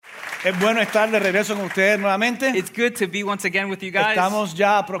Es bueno estar de regreso con ustedes nuevamente. It's good to be once again with you guys. Estamos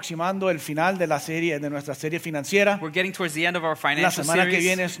ya aproximando el final de nuestra serie financiera. We're getting towards the end of our La financial semana que series.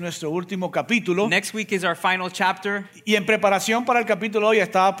 viene es nuestro último capítulo. Next week is our final chapter. Y en preparación para el capítulo hoy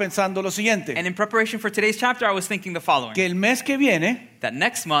estaba pensando lo siguiente. And in preparation for today's chapter, I was thinking the following. Que el mes que viene, That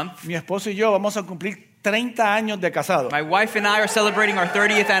next month, mi esposo y yo vamos a cumplir 30 años de casado. my wife and I are celebrating our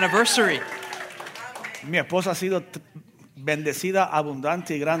 30th anniversary. Mi esposa ha sido bendecida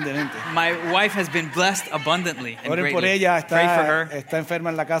abundante y grandemente. My wife has been blessed abundantly and Oren por greatly. ella, Pray for her. está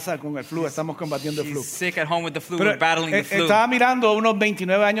enferma en la casa con el flu, estamos combatiendo el flu. She's sick at home with the flu. Pero We're battling the flu. estaba mirando unos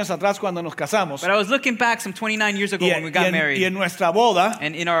 29 años atrás cuando nos casamos. But I was looking back some 29 years ago when we got y married. en nuestra boda,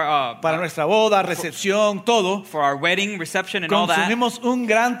 And in our para nuestra boda, recepción, todo, for our wedding reception and all that, consumimos un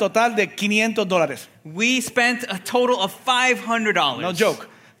gran total de $500. we spent a total of $500. No joke.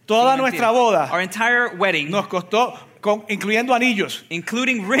 Toda nuestra boda Our entire wedding, nos costó, incluyendo anillos,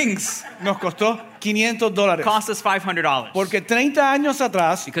 including rings, nos costó $500. cost us $500. Porque 30 años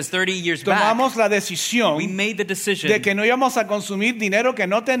atrás Because 30 years back, tomamos la decisión we made the decision de que no íbamos a consumir dinero que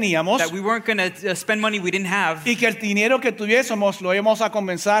no teníamos that we weren't going to spend money we didn't have, y que el dinero que tuviésemos lo íbamos a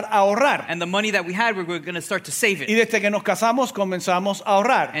comenzar a ahorrar. and the money that we had, we were going to start to save Y it. desde que nos casamos comenzamos a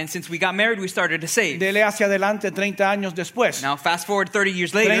ahorrar. And since we got married, we started to save. Dele hacia adelante 30 años después. Now, fast forward 30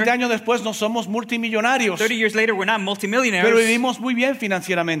 years 30 later, años después no somos multimillonarios, 30 years later, we're not pero multimillionaires, vivimos muy bien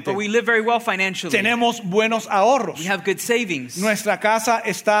financieramente. but we live very well financially. Tenemos buenos ahorros. We have good savings. Nuestra casa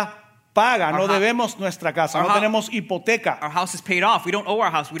está paga, no Our debemos nuestra casa, our no hou- tenemos hipoteca. Our house is paid off. We don't owe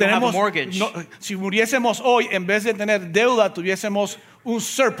our house. We don't have a mortgage. Si muriésemos hoy, en vez de tener deuda, tuviésemos un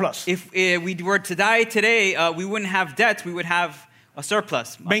surplus. If we were to die today, we wouldn't have debts. We would have a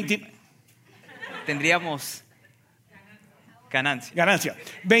surplus. 20 Tendríamos ganancia. ganancia.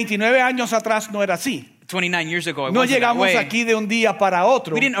 29 años atrás no era así. 29 years ago, it No wasn't that llegamos way. aquí de un día para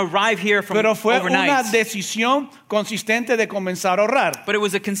otro, We didn't arrive here from pero fue overnight. una decisión consistente de comenzar a ahorrar. But it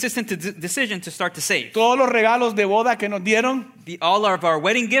was a consistent decision to start to save. Todos los regalos de boda que nos dieron, All of our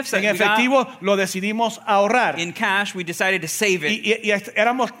wedding gifts that en we got efectivo, lo decidimos ahorrar. in cash, we decided to save it. Y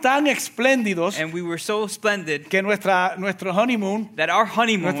éramos tan espléndidos And we were so splendid que nuestro honeymoon, that our nuestra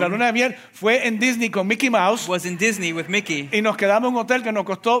honeymoon luna de miel, fue en Disney con Mickey Mouse was in Disney with Mickey. y nos quedamos en un hotel que nos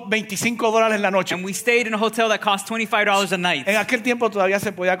costó $25 la noche. And we stayed in a hotel that cost $25 a night. En aquel tiempo todavía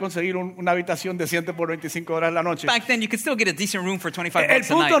se podía conseguir una habitación decente por $25 la noche. Back then, you could still get a decent room for $25 El a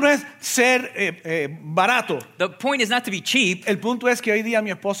punto no night. es ser barato. The point is not to be cheap. El punto es que hoy día mi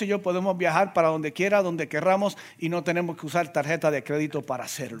esposo y yo podemos viajar para donde quiera, donde querramos y no tenemos que usar tarjeta de crédito para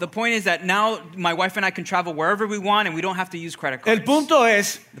hacerlo. The point is that now my wife and I can travel wherever we want and we don't have to use credit cards. El punto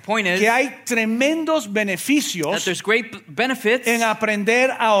es The point is que hay tremendos that beneficios there's great benefits en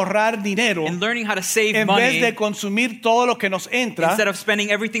aprender a ahorrar dinero in learning how to save en money vez de consumir todo lo que nos entra instead of spending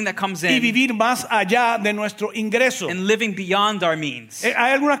everything that comes y in vivir más allá de nuestro ingreso. and living beyond our means. Hay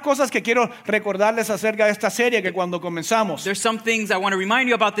algunas cosas que quiero recordarles acerca de esta serie que cuando comenzamos There's some things I want to remind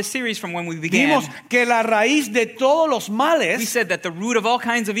you about this series from when we began. vimos que la raíz de todos los We males said that the root of all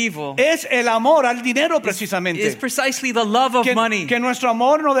kinds of evil es el amor al dinero is precisamente. precisely the love of money. Que nuestro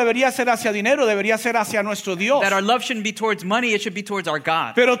amor no debería ser hacia dinero, debería ser hacia nuestro Dios. That our love shouldn't be towards money, it should be towards our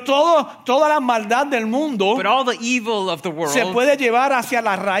God. Pero toda la maldad del mundo But all the evil of the world se puede llevar hacia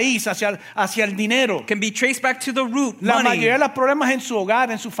la raíz, hacia el dinero. can be traced back to the root, La money. mayoría de los problemas en su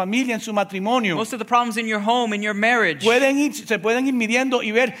hogar, en su familia, en su matrimonio, Most of the problems in your home, in your marriage, se pueden ir midiendo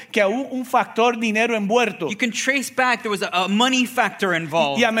y ver que hay un factor dinero envuelto. you can trace back there was a money factor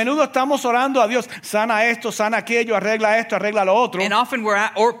involved. Y a menudo estamos orando a Dios, sana esto, sana aquello, arregla esto, arregla lo otro. And often we're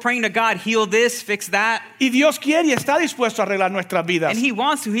or praying to God, heal this, fix that. Y Dios quiere y está dispuesto a arreglar nuestras vidas. And He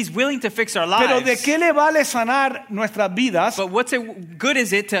wants to, He's willing to fix our Pero lives. ¿de qué le vale sanar nuestras vidas But what's good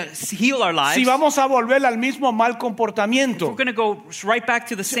is it to heal our lives? si vamos a volver al mismo mal comportamiento? We're going to go right back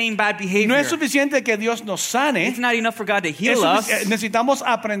to the same bad behavior. No es suficiente que Dios nos sane. It's not enough for God to heal us. Necesitamos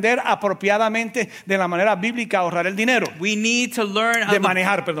aprender apropiadamente de la manera bíblica a ahorrar el dinero. We need to learn how De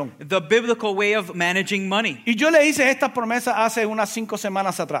manejar, perdón. the biblical way of managing money. Y yo le hice esta promesa hace unas 5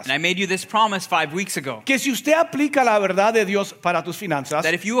 semanas atrás. And I made you this promise 5 weeks ago. Que si usted aplica la verdad de Dios para tus finanzas,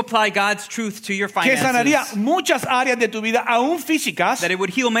 That if you apply God's truth to your que sanaría finances, muchas áreas de tu vida, aún físicas, that it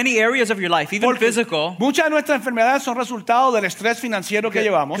would heal many areas of your life, even porque physical. muchas de nuestras enfermedades son resultado del estrés financiero que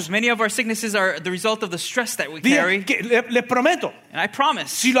llevamos. Because many of our sicknesses are the result of the stress that we carry. les prometo, And I promise,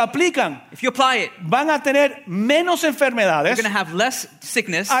 si lo aplican, if you apply it, van a tener menos you're enfermedades. going to have less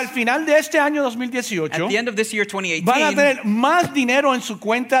sickness. Al final de este año At 2018, the end of this year, van a 2018, tener más dinero en su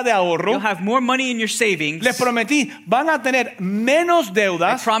cuenta de ahorro. you'll have more money in your savings. Les prometí, van a tener menos I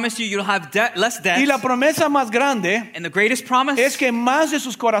deudas. promise you, you'll have less debt. Y la promesa más grande And the greatest promise es que más de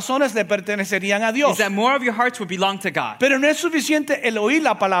sus corazones le pertenecerían a Dios. is that more of your hearts will belong to God. Pero no es suficiente el oír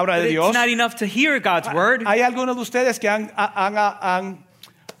la palabra But de it's Dios. not enough to hear God's word. Hay algunos de ustedes que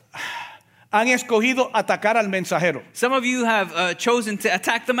han escogido atacar al mensajero. Some of you have chosen to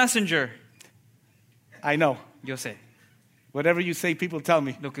attack the messenger. I know. Yo sé. Whatever you say, people tell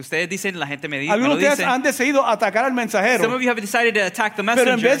me. Lo que ustedes dicen, la gente me lo Algunos de ustedes dice. han decidido atacar al Some mensajero. of you have decided to attack the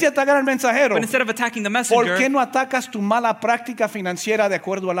Pero en vez de messenger. atacar al mensajero, But instead of attacking the ¿por qué messenger, no atacas tu mala práctica financiera de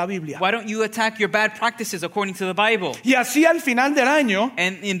acuerdo a la Biblia? why don't you attack your bad practices according to the Bible? Y así al final del año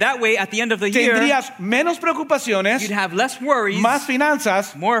And in that way, at the end of the year, tendrías menos preocupaciones, you'd have less worries, más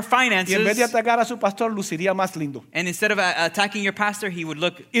finanzas, more y en vez de finances, atacar a su pastor, luciría más lindo. and instead of attacking your pastor, he would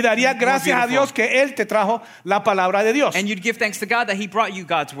look Y daría more gracias a beautiful. Dios que Él te trajo la palabra de Dios. And you'd give thanks to God that he brought you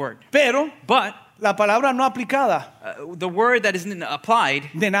God's word. Pero But la palabra no aplicada the word that isn't applied,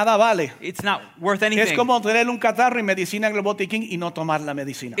 de nada vale. it's not worth Es anything. como tener un catarro y medicina en el botiquín y no tomar la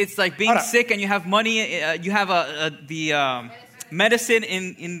medicina. It's like being Ahora, sick and you have money, you have the medicine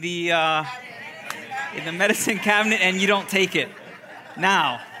in the medicine cabinet and you don't take it.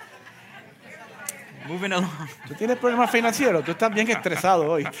 Now, moving along. Tú tienes problemas financieros, tú estás bien estresado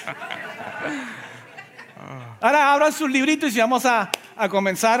hoy. Ahora abran sus libritos y vamos a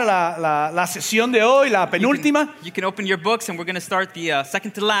comenzar la sesión de hoy, la penúltima. You can open your books and we're going to start the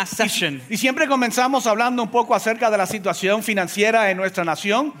second to last session. Y siempre comenzamos hablando un poco acerca de la situación financiera en nuestra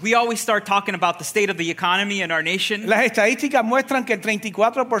nación. We always start talking about the state of the economy in our nation. Las estadísticas muestran que el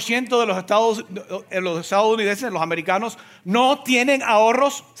 34% de los estadounidenses, los americanos, no tienen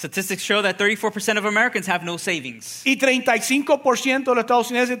ahorros. Statistics show that 34% of Americans have no savings. Y 35% de los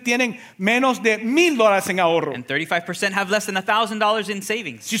estadounidenses tienen menos de $1,000 en ahorro. And 35% have less than $1,000 in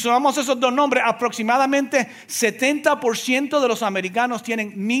savings. Si sumamos esos dos nombres, aproximadamente 70% de los americanos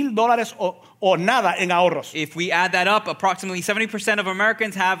tienen $1,000 o nada en ahorros. If we add that up, approximately 70% of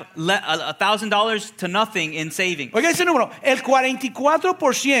Americans have $1,000 to nothing in savings. Oiga ese número, el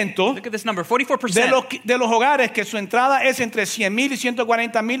 44% Look at this number, 44% de los hogares que su entrada es entre $100,000 y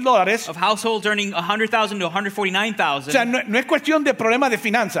 $140,000. of households earning $100,000 to O sea, $149,000. no es cuestión de problema de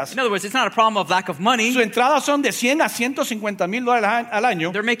finanzas. In other words, it's not a problem of lack of money. Su entrada son de $100,000 a $150,000 al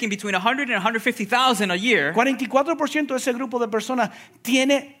año. They're making between $100,000 and $150,000 a year. 44% de ese grupo de personas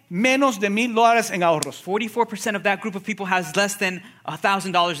tiene menos de $1,000 en ahorros. 44% of that group of people has less than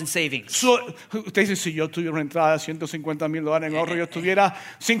 $1,000 in savings. Usted dice, si yo tuviera una entrada de $150,000 en ahorro, yo tuviera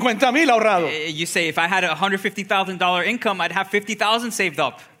 $50,000 ahorrado. You say, if I had a $150,000 income, I'd have $50,000 saved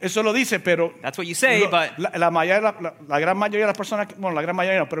up. Eso lo dice, pero That's what you say, but la gran mayoría de las personas, bueno, la gran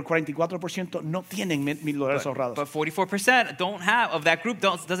mayoría no, pero el 44% no tienen $1,000 ahorrados. but 44% don't have of that group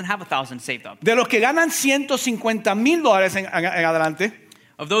doesn't have $1,000 saved up. De los que ganan $150,000 en adelante,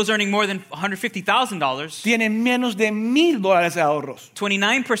 Of those earning more than $150,000, tienen menos de $1,000 de ahorros.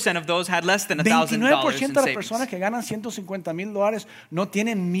 29% of those had less than $1,000 in 29% de las savings. personas que ganan $150,000 no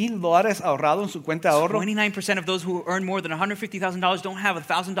tienen $1,000 ahorrado en su cuenta de ahorro. 29% of those who earn more than $150,000 don't have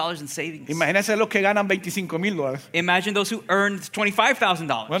 $1,000 in savings. Imagínense los que ganan $25,000. Imagine those who earned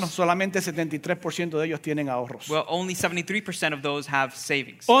 $25,000. Bueno, solamente 73% de ellos tienen ahorros. Well, only 73% of those have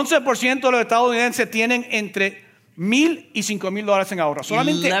savings. 11% de los estadounidenses tienen entre $1,000 y $5,000 en ahorros.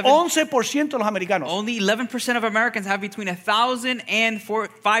 Solamente 11% 11% de los americanos. Only 11% of Americans have between $1,000 and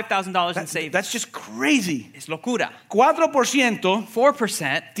 $5,000 in savings. That's just crazy. Es locura. 4%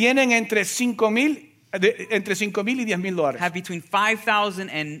 4% tienen entre $5,000 y $10,000. have between $5,000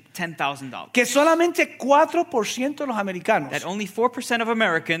 and $10,000. Que solamente 4% de los americanos, That only 4% of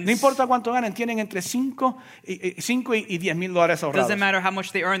Americans, no importa cuánto ganen, tienen entre $5,000 y $10,000 ahorrados. doesn't matter how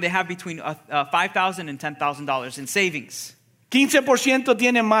much they earn, they have between $5,000 and $10,000 in savings. 15%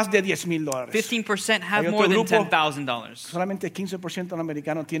 tienen más de $10,000. 15% have Hay more otro than grupo, $10,000. solamente 15% de los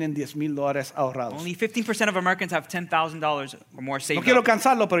americanos tienen $10,000 ahorrados. Only 15% of Americans have $10,000 or more No saved quiero up.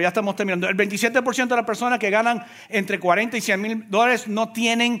 cansarlo, pero ya estamos terminando. El 27% de las personas que ganan entre $40,000 y $100,000 no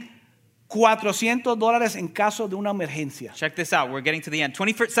tienen $400 en caso de una emergencia. Check this out. We're getting to the end.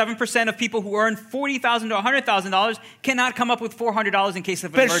 27% of people who earn $40,000 to $100,000 cannot come up with $400 in case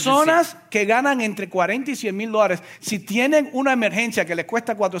of an emergency. Personas que ganan entre $40,000 y $100,000, si tienen una emergencia que les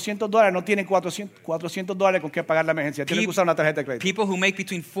cuesta $400, no tienen $400 con que pagar la emergencia. Tienen que usar una tarjeta de crédito. People who make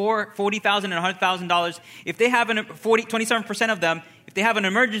between $40,000 and $100,000, if they have 27% of them, If they have an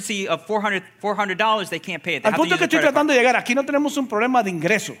emergency of $400, they can't pay it. They Al have to punto use que a estoy credit card. tratando de llegar, aquí no tenemos un problema de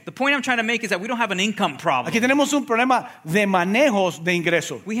ingreso. The point I'm trying to make is that we don't have an income problem. Aquí tenemos un problema de manejos de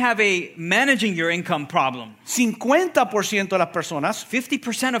ingreso. We have a managing your income problem. 50% de las personas,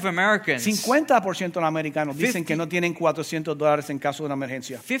 50% of Americans, 50% de los americanos dicen que no tienen $400 en caso de una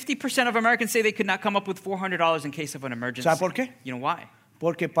emergencia. 50% of Americans say they could not come up with $400 in case of an emergency. ¿Sabe por qué? You know why?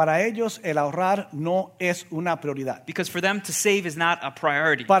 Porque para ellos el ahorrar no es una prioridad. Because for them to save is not a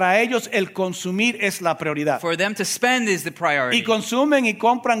priority. Para ellos el consumir es la prioridad. For them to spend is the priority. Y consumen y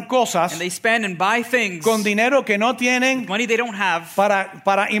compran cosas And they spend and buy things, con dinero que no tienen money they don't have,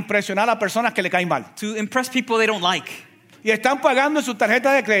 para impresionar a personas que le caen mal. to impress people they don't like. Y están pagando en su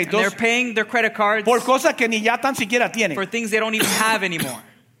tarjeta de And they're créditos paying their credit cards por cosas que ni ya tan siquiera tienen. for things they don't even have anymore.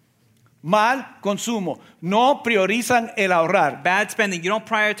 Mal consumo. No priorizan el ahorrar. Bad spending. You don't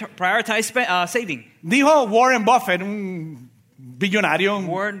prioritize saving. Dijo Warren Buffett, un billonario,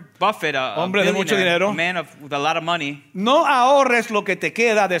 Warren Buffett, a hombre de mucho billionaire, dinero. a man with a lot of money. no ahorres lo que te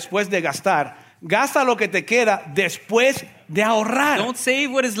queda después de gastar. Gasta lo que te queda después de ahorrar. Don't save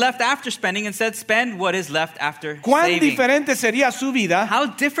what is left after spending. Instead, spend what is left after ¿Cuán saving. diferente sería su vida How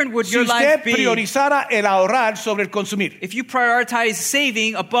different would si your usted life be priorizara el ahorrar sobre el consumir? if you prioritize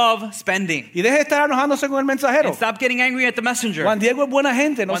saving above spending? Y deje de estar enojándose con el mensajero. And stop getting angry at the messenger. Juan Diego es buena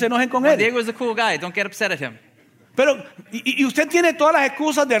gente, no se enojen con Juan él. Diego is a cool guy. Don't get upset at him. Pero, y usted tiene todas las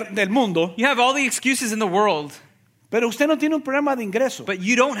excusas del mundo, You have all the excuses in the world, pero usted no tiene un problema de ingreso. but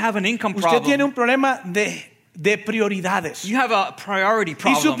you don't have an income Usted tiene problem. un problema de prioridades. You have a priority Y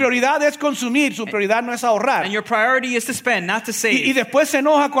su problem. prioridad es consumir, su prioridad no es ahorrar. And your priority is to spend, not to Y save. después se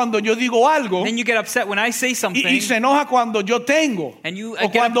enoja cuando yo digo algo Then you get upset when I say something. y se enoja cuando yo tengo And you o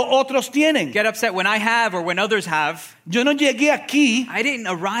cuando otros tienen. Get upset when I have or when others have. Yo no llegué aquí I didn't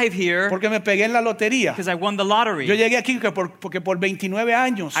arrive here porque me pegué en la lotería. because I won the lottery. Yo llegué aquí porque por 29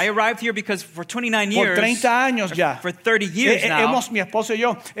 años, I arrived here because for 29 por years, 30 años ya, for 30 years now, mi esposo y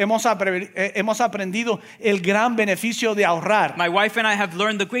yo hemos aprendido el gran beneficio de ahorrar, my wife and I have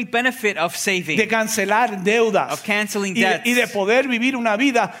learned the great benefit of saving, de cancelar deudas of canceling y debts, de poder vivir una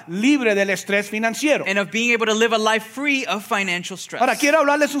vida libre del estrés financiero. and of being able to live a life free of financial stress. Ahora quiero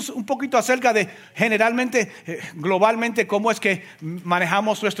hablarles un poquito acerca de generalmente, globalmente, cómo es que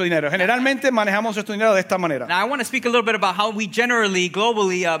manejamos nuestro dinero. Generalmente manejamos nuestro dinero de esta manera. Now I want to speak a little bit about how we generally,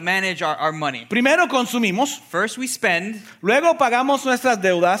 globally manage our money. Primero consumimos, First we spend, luego pagamos nuestras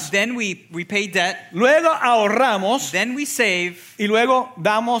deudas, then we repay debt, luego ahorramos then we save, y luego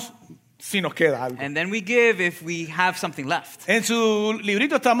damos si nos queda algo. and then we give if we have something left. En su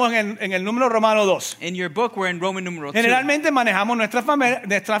librito estamos en el número romano 2. In your book, we're in Roman numeral 2. Generalmente manejamos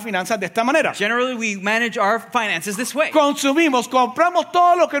nuestras finanzas de esta manera. Generally, we manage our finances this way. Consumimos, compramos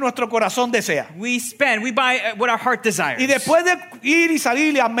todo lo que nuestro corazón desea. We spend, we buy what our heart desires. Y después de ir y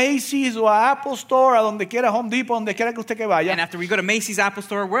salir a Macy's o a Apple Store, a donde quiera, Home Depot, donde quiera que usted que vaya, And after we go to Macy's, Apple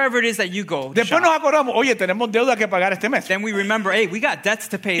Store, wherever it is that you go, después shop, nos acordamos, oye, tenemos deuda que pagar este mes. then we remember, hey, we got debts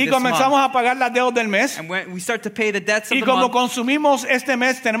to pay Y this comenzamos month. a pagar las deudas del mes. And when we start to pay the debts of Y the como month, consumimos este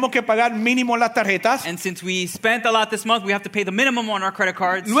mes, tenemos que pagar mínimo las tarjetas. and since we spent a lot this month, we have to pay the minimum on our credit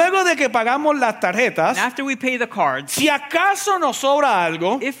cards. Luego de que pagamos las tarjetas, And after we pay the cards, si acaso nos sobra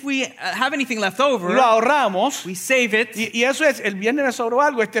algo, if we have anything left over, lo ahorramos. we save it. Y eso es, el viernes me sobró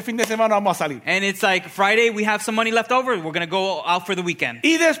algo, este fin de semana vamos a salir. And it's like Friday, we have some money left over, we're going to go out for the weekend.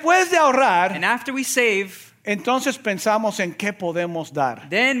 Y después de ahorrar, And after we save, entonces pensamos en qué podemos dar.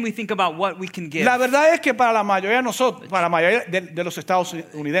 then we think about what we can give. La verdad es que para la mayoría de nosotros, para la mayoría de los The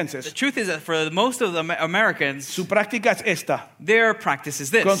estadounidenses, truth is that for most of the Americans, su práctica es esta: their practice is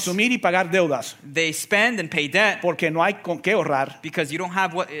this. consumir y pagar deudas, They spend and pay debt porque no hay con qué ahorrar. because you don't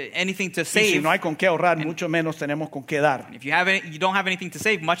have anything to Y si save. no hay con qué ahorrar, mucho menos tenemos con qué dar. If you don't have anything to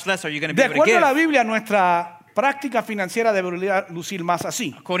save, much less are you going to be De able to acuerdo a la give. Biblia, nuestra práctica financiera debería lucir más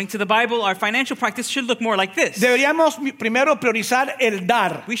así. According to the Bible, our financial practice should look more like this. Deberíamos primero priorizar el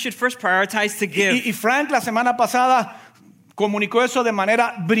dar. We should first prioritize to give. Y Frank la semana pasada comunicó eso de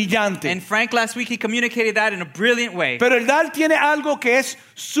manera brillante. And Frank last week, he communicated that in a brilliant way. Pero el dar tiene algo que es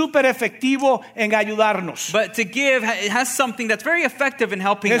súper efectivo en ayudarnos. But to give, it has something that's very effective in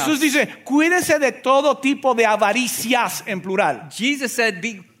helping Jesús us. dice, cuídense de todo tipo de avaricias en plural. Jesus said,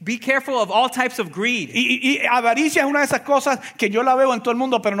 be Be careful of all types of greed. Y avaricia es una de esas cosas que yo la veo en todo el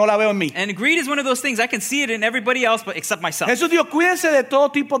mundo, pero no la veo en mí. And greed is one of those things I can see it in everybody else, but except myself. Jesús dijo, cuídense de todo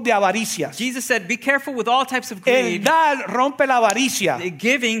tipo de avaricias. Jesus said, be careful with all types of El greed. dar rompe la avaricia. The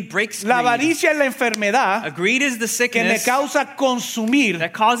giving breaks La greed. avaricia es la enfermedad Greed is the que me sickness causa consumir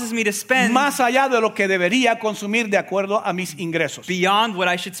that causes me to spend más allá de lo que debería consumir de acuerdo a mis ingresos. beyond what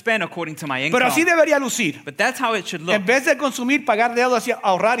I should spend according to my Pero así income. debería lucir. But that's how it should look. En vez de consumir, pagar deudas y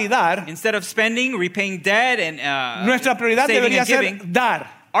ahorrar y dar, Instead of spending, repaying debt, and nuestra prioridad saving debería and ser giving,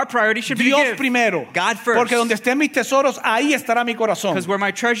 dar. our priority should be Dios to give. primero. God first. Porque donde estén mis tesoros, ahí estará mi corazón. Because where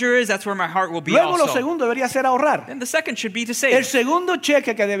my treasure is, that's where my heart will be Luego lo also. segundo debería ser ahorrar. Then the second should be to El save. segundo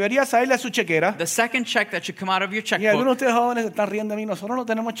cheque que debería salirle a su chequera. The second check that should come out of your Y algunos de checkbook. ustedes jóvenes están riendo de mí. Nosotros no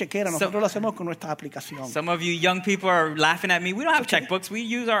tenemos chequera, nosotros lo hacemos con nuestra aplicación. Some of you young people are laughing at me. We don't have checkbooks. We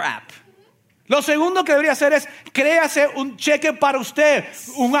use our app. Lo segundo que debería hacer es créase un cheque para usted,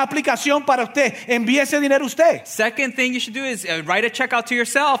 una aplicación para usted. Envíe ese dinero a usted. Second thing you should do is write a check out to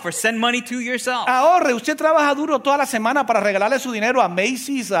yourself or send money to yourself. Ahorre, usted trabaja duro toda la semana para regalarle su dinero a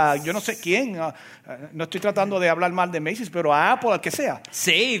Macy's, a yo no sé quién. No estoy tratando de hablar mal de Macy's, pero a Apple, al que sea.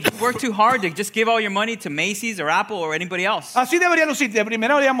 Save. You work too hard to just give all your money to Macy's or Apple or anybody else. Así debería lucir. De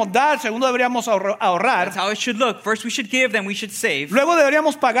primero deberíamos dar, segundo deberíamos ahorrar. That's how it should look. First we should give, then we should save. Luego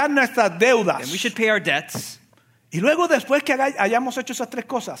deberíamos pagar nuestras deudas. Then we should pay our debts. Y luego después que hayamos hecho esas tres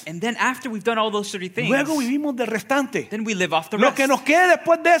cosas, And then after we've done all those 30 things, luego vivimos del restante. then we live off the Lo rest. que nos quede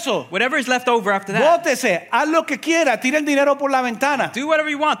después de eso, Whatever is left over after that, bótese, haz lo que quiera, tire el dinero por la ventana. do whatever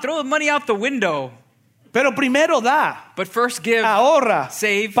you want. Throw the money out the window. Pero primero da, But first give, ahorra,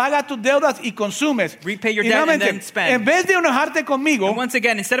 save, paga tus deudas y consumes. repay your Y debt and nuevamente, then spend. en vez de enojarte conmigo, And once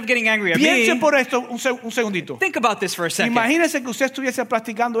again, instead of getting angry at piense me, por esto un segundito. think about this for a second. Imagínese que usted estuviese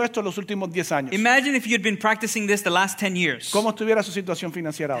practicando esto los últimos 10 años. Imagine if you had been practicing this the last 10 years. ¿Cómo estuviera su situación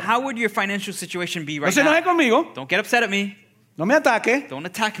financiera ahora? How would your financial situation be No right se enoje now? conmigo, Don't get upset at me. no me ataque, Don't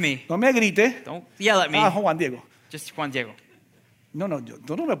attack me. no me grite. Don't yell at me. Juan Diego. Just Juan Diego. No,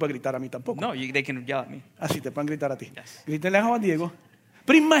 tú no me puedes gritar a mí tampoco. No, they can yell at me. Así te pueden gritar a ti. Yes. Grítenle a Juan Diego.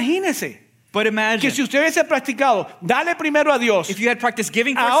 Pero imagínese But que imagine si usted hubiese practicado, dale primero a Dios, if you had practiced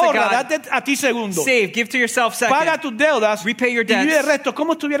giving first to ahorra, God, date a ti segundo, save, give to yourself paga second, tus deudas repay your y vive el debts, resto.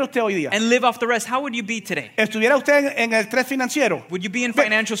 ¿Cómo estuviera usted hoy día? and live off the rest, how would you be today? ¿Estuviera usted en el estrés financiero? Would you be in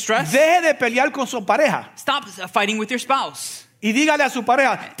financial stress? Deje de pelear con su pareja Stop fighting with your spouse. y dígale a su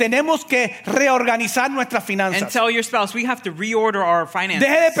pareja, tenemos que reorganizar nuestras And finanzas. tell your spouse, we have to reorder our finances.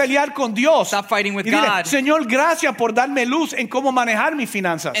 Deje de pelear con Dios. Stop fighting with Y dile, God. Señor, gracias por darme luz en cómo manejar mis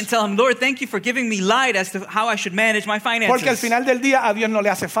finanzas. And tell him, Lord, thank you for giving me light as to how I should manage my Porque al finances. final del día a Dios no le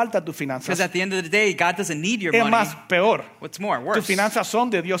hace falta tus Because finanzas. at the end of the day, God doesn't need your Es money. más, peor. What's more, Tus worse. finanzas son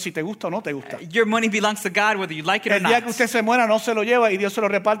de Dios si te gusta o no te gusta. Your money belongs to God whether you like it or El día not. que usted se muera no se lo lleva y Dios se lo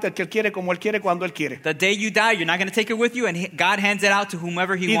reparte el que Él quiere, como Él quiere, cuando Él quiere. The day you die, you're not going to take it with you, and God hands it out to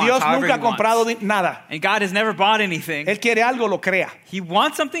whomever He Y wants, Dios however nunca He ha comprado wants. nada. And God has never bought anything. Él quiere algo, lo crea. He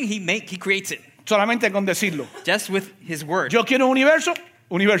wants something, He creates it. Solamente con decirlo. Just with His word. Yo quiero un universo,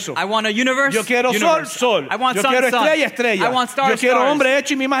 universo. I want a universe. Yo quiero universe. sol, sol. I want Yo sun, quiero sun. estrella, estrella. I want stars, Yo quiero stars. hombre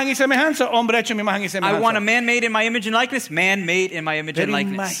hecho en mi imagen y semejanza, hombre hecho en mi imagen y I want a semejanza. man made in my image and likeness, man made in my image and Pero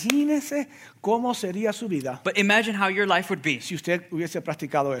likeness. imagínese cómo sería su vida But imagine how your life would be si usted hubiese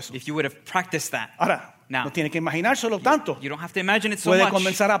practicado eso. if you would have practiced that. Ahora, Now. no tiene que imaginárselo tanto. You don't have to imagine it so Puede much.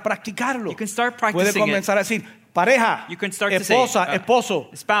 comenzar a practicarlo. You can start Puede practicing it. comenzar a decir, pareja, You can start to say, esposa, esposo,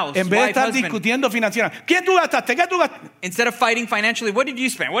 spouse, en vez de wife, estar husband. discutiendo financieramente. ¿Qué tú gastaste? ¿Qué tú gastaste? Instead of fighting financially, what did you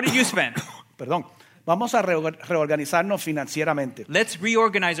spend? What did you spend? Perdón. Vamos a reorganizarnos financieramente. Let's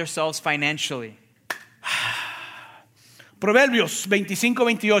reorganize ourselves financially. Proverbios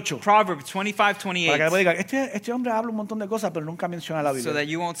 25-28. Proverbs Para que 25:28. digan, este hombre habla un montón de cosas, pero nunca menciona la So Biblia. that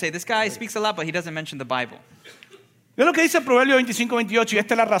you won't say, this guy speaks a lot, but he doesn't mention the Bible. Es lo que dice Proverbios 25-28 y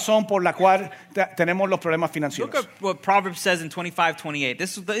esta es la razón por la cual tenemos los problemas Look financieros. at what Proverbs says in 25:28.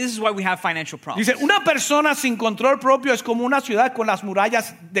 This is why we have financial problems. Dice, una persona sin control propio es como una ciudad con las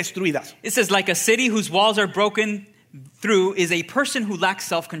murallas destruidas. It says, like a city whose walls are broken through is a person who lacks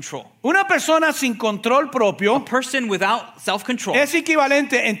self-control. Una persona sin control A propio person without self-control es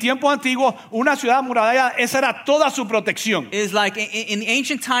equivalente en tiempos antiguos, una ciudad amurallada, esa era toda su protección. is like in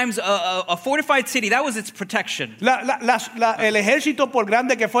ancient times a fortified city. That was its protection. El ejército, por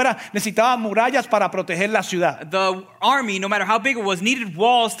grande que fuera, necesitaba murallas para proteger la ciudad. The army, no matter how big it was, needed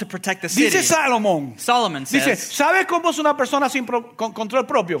walls to protect the city. Dice Salomón, Solomon dice, says, ¿sabes cómo es una persona sin control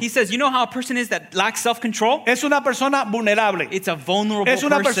propio? he says, you know how a person is that lacks self-control? Es una persona vulnerable. It's a vulnerable Es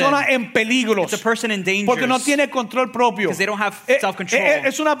una person. persona en peligros. It's a person in danger. Porque no tiene control propio. Because they don't have self-control.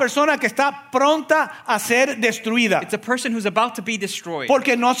 Es una persona que está pronta a ser destruida. It's a person who's about to be destroyed.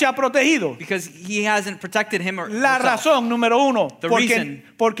 Porque no se ha protegido. Because he hasn't protected him or La herself. razón número uno, The reason.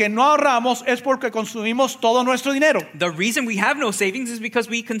 porque no ahorramos es porque consumimos todo nuestro dinero. The reason we have no savings is because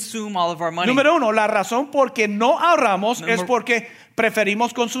we consume all of our money. Número uno, la razón porque no ahorramos es porque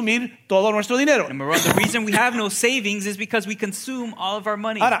preferimos consumir todo nuestro dinero. Number one, the reason we have no savings is because we consume all of our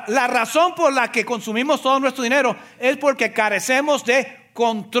money. Ahora, la razón por la que consumimos todo nuestro dinero es porque carecemos de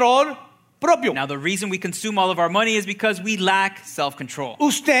control propio. Now, the reason we consume all of our money is because we lack self-control.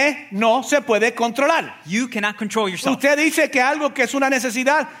 Usted no se puede controlar. You cannot control yourself. Usted dice que algo que es una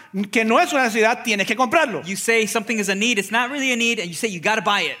necesidad, que no es una necesidad, tienes que comprarlo. You say something is a need, it's not really a need, and you say you got to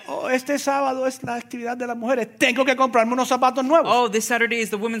buy it. Oh, este sábado es la actividad de las mujeres. Tengo que comprarme unos zapatos nuevos. Oh, this Saturday is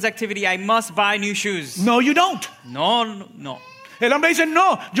the women's activity. I must buy new shoes. No, you don't. No. El hombre dice,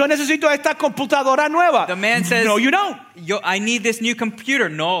 no, yo necesito esta computadora nueva. The man says, no, you don't. I need this new computer.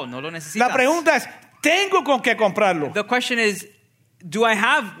 No lo necesitas. La pregunta es, ¿tengo con qué comprarlo? The question is, do I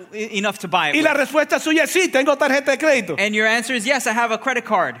have enough to buy it? Y la respuesta suya es sí, tengo tarjeta de crédito. And your answer is yes, I have a credit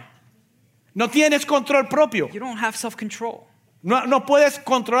card. No tienes control propio. You don't have self-control. No puedes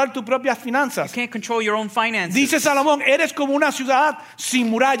controlar tus propias You finanzas. can't control your own finances. Dice Salomón, eres como una ciudad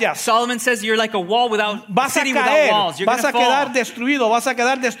sin murallas. Solomon says you're like a wall without a Vas a city without caer, walls. You're vas going a to fall. quedar destruido, vas a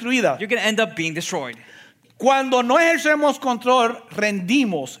quedar destruida. You're going to end up being destroyed. Cuando no ejercemos control,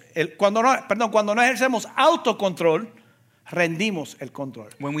 cuando no ejercemos autocontrol, rendimos el control.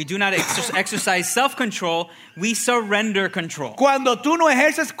 When we do not exercise self-control, we surrender control. Cuando tú no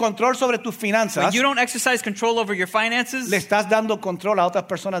ejerces control sobre tus finanzas, When you don't exercise control over your finances, le estás dando control a otras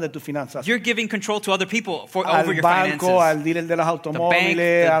personas de tus finanzas. you're giving control to other people over Al your banco, finances. al dealer de los automóviles,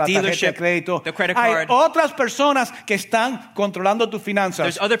 the a la tarjeta de dealership, crédito. the credit Hay card. otras personas que están controlando tus finanzas.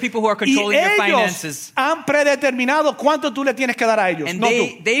 There's other people who are Y controlling your ellos finances. han predeterminado cuánto tú le tienes que dar a ellos, And no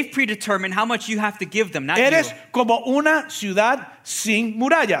tú. they've predetermined how much you have to give them, not Eres you. como una ciudad sin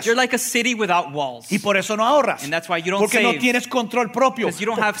murallas. You're like a city without walls. Y por eso no ahorras. And that's why you don't Porque no save. tienes control propio. Because you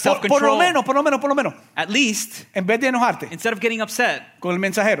don't have Por lo self-control. menos, At least, en vez de enojarte instead of getting upset con el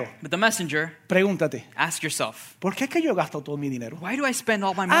mensajero, with the messenger, pregúntate, ask yourself, ¿por qué es que yo gasto todo mi dinero? why do I spend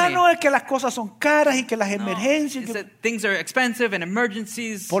all my Ah, money? no, es que las cosas son caras y que las No, emergencias. it's that things are expensive and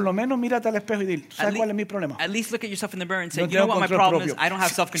emergencies. Por lo menos mírate al espejo y dile, At ¿sabes le- cuál es mi problema? At least look at yourself in the mirror and say, No you know tengo what my control problem is? propio. I don't have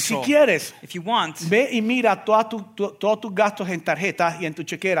Si self-control. quieres, If you want, ve y mira todos tus gastos en tarjetas y en tu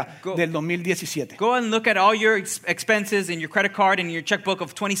chequera Go. del 2017. go and look at all your expenses in your credit card and your checkbook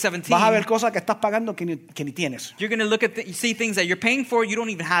of 2017. Vas a ver cosas que estás pagando que ni tienes. You're going to look at you see things that you're paying for you don't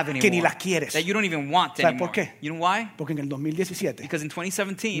even have anymore. Que ni las quieres. That you don't even want ¿Sabes anymore. por qué? You know why? Porque en el 2017 Because in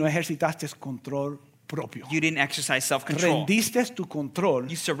 2017, no ejercitaste control propio. you didn't exercise self-control. Rendiste tu control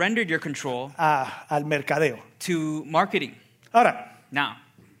You surrendered your control al mercadeo. to marketing. Ahora, Now,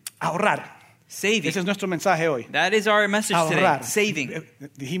 ahorrar. saving. Ese es nuestro mensaje hoy. That is our message Ahorrar. today. Saving.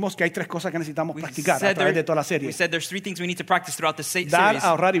 Dijimos que hay tres cosas que necesitamos We practicar a said, través de toda la serie. we said there's 3 things we need to practice throughout the Dar, series.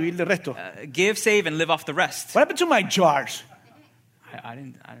 ahorrar y vivir del resto. Give, save, and live off the rest. What happened to my jars? I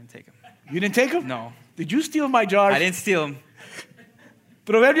didn't take them. You didn't take them? No. Did you steal my jars? I didn't steal them.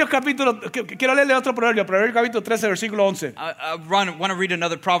 Proverbios capítulo, quiero leerle otro proverbio, Proverbios capítulo 13, versículo 11. I want to read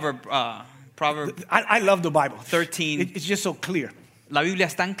another proverb. Proverb I love the Bible. 13. It's just so clear. La Biblia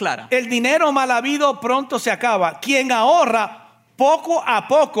es tan clara. El dinero mal habido pronto se acaba. Quien ahorra, poco a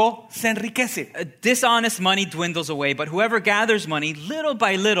poco se enriquece. Dishonest money dwindles away, but whoever gathers money little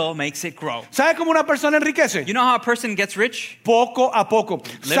by little makes it grow. ¿Sabe cómo una persona enriquece? You know how a person gets rich? Poco a poco. by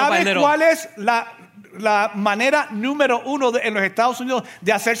 ¿Sabe little. cuál es la manera número uno en los Estados Unidos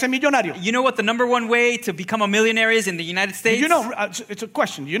de hacerse millonario? You know what the number one way to become a millionaire is in the United States? You know, it's a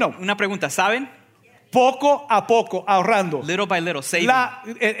question, you know. Una pregunta, ¿saben? Poco a poco, ahorrando. Little by little, saving.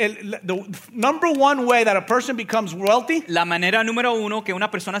 The number one way that a person becomes wealthy La manera número uno que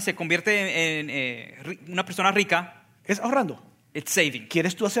una persona se convierte en una persona rica, es ahorrando. it's saving.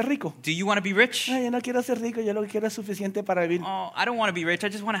 ¿Quieres tú ser rico? Do you want to be rich? Ay, yo no quiero ser rico, yo lo que quiero es suficiente para vivir. Oh, I don't want to be rich. I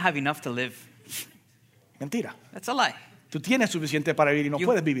just want to have enough to live. Mentira. That's a lie. Tú tienes suficiente para vivir y no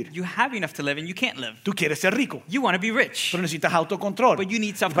puedes vivir. You have enough to live and you can't live. Tú quieres ser rico, You want to be rich. pero necesitas autocontrol. But you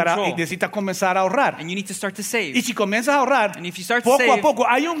need self-control. Necesitas comenzar a ahorrar. And you need to start to save. Y si comienzas a ahorrar, And if you start to poco a save, poco,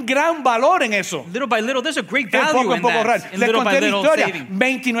 hay un gran valor en eso. Little by little, there's a great En value poco a in poco that. ahorrar. In Les little by conté la little historia. saving.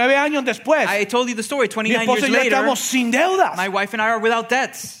 29 años después, I told you the story. mi 29 esposa years y yo later, estamos sin deudas. my wife and I are without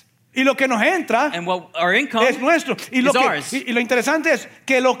debts. Y lo que nos entra And what our income es nuestro. Y lo, is ours. y lo interesante es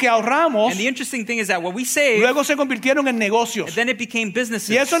que lo que ahorramos And the interesting thing is that what we save, luego se convirtieron en negocios. then it became businesses.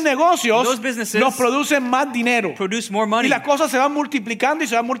 Y esos negocios Those businesses nos producen más dinero. produce more Y money. las cosas se van multiplicando y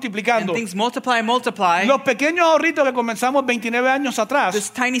se van And multiplicando. things multiply and multiply. Los pequeños ahorritos que comenzamos 29 años atrás, This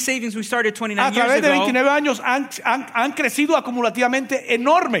tiny savings we started 29 a years través de ago, 29 años han crecido acumulativamente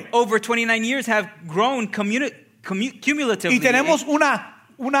enorme. over 29 years have grown cumulatively. Y tenemos una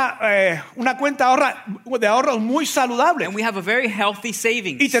cuenta de ahorros muy saludable. And we have a very healthy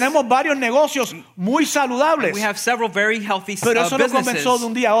savings. Y tenemos varios negocios muy saludables. We have several very healthy Pero eso no businesses. comenzó de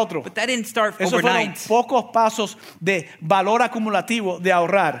un día a otro. But that didn't start Esos fueron overnight. pocos pasos de valor acumulativo de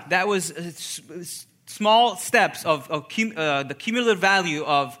ahorrar. That was small steps of the cumulative value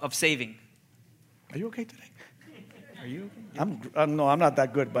of saving. Are you okay today? Are you okay? No, I'm not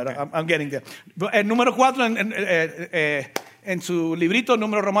that good, but I'm getting there. El número 4 en su librito,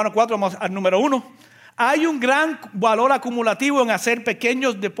 número Romano 4, vamos al número 1. Hay un gran valor acumulativo en hacer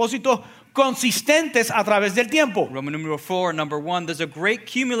pequeños depósitos consistentes a través del tiempo. Roman numeral 4, number 1, there's a great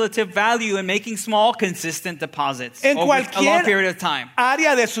cumulative value in making small, consistent deposits En over a long cualquier period of time.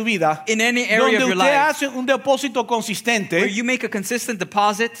 área de su vida, In any area donde of your usted life, hace un depósito where consistente, you make a consistent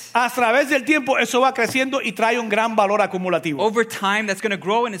deposit, a través del tiempo eso va creciendo y trae un gran valor acumulativo. over time that's going to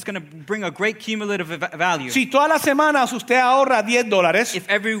grow and it's going to bring a great cumulative value. Si todas las semanas usted ahorra $10, If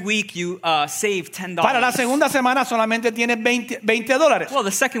every week you save $10, para la segunda semana solamente tiene $20. well, the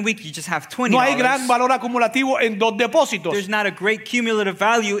second week you just have $20. No hay gran valor acumulativo en dos depósitos. There's not a great cumulative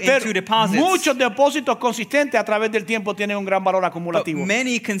value in Pero two deposits. muchos depósitos consistentes a través del tiempo tienen un gran valor But acumulativo.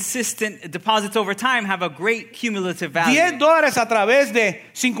 many consistent deposits over time have a great cumulative value. $10 a través de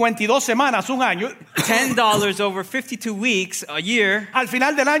 52 semanas, un año. $10 over 52 weeks, a year, Al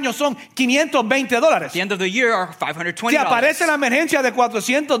final del año son at $520. the end of the year are $520. Si aparece la emergencia de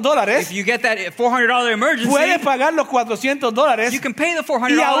 $400, If you get that $400 emergency, puedes pagar los $400 you can pay the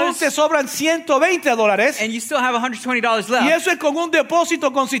y aún te $400 sobran $120. and you still have $120 Y left. eso es con un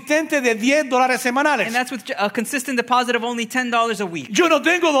depósito consistente de $10 semanales. And that's with a consistent deposit of only $10 a week. Yo no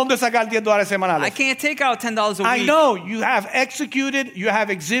tengo dónde sacar $10 I semanales. can't take out $10 a I week. know you have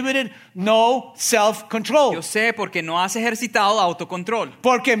exhibited no self-control. Yo sé porque no has ejercitado autocontrol.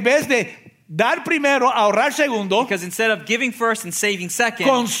 Porque en vez de dar primero, ahorrar segundo, Because instead of giving first and saving second,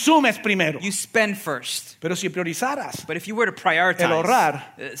 consumes primero. you spend first. Pero si priorizaras But if you were to prioritize el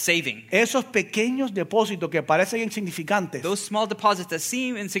ahorrar, saving, esos pequeños depósitos que parecen insignificantes, those small deposits that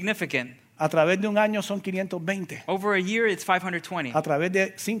seem insignificant, a través de un año son 520. over a year it's 520. A través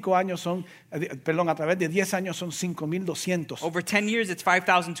de 5 años son, a través de 10 años son 5,200. Over 10 years it's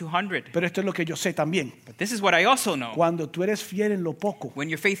 5,200. Pero esto es lo que yo sé también. But this is what I also know. Cuando tú eres fiel en lo poco, When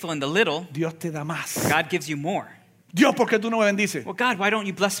you're faithful in the little, Dios te da más. God gives you more. Dios, ¿por qué tú no me bendices? Well, God, why don't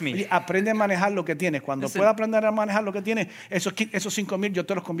you bless Oye, me? aprende a manejar lo que tienes. Cuando Listen. puedas aprender a manejar lo que tienes, esos 5,000 yo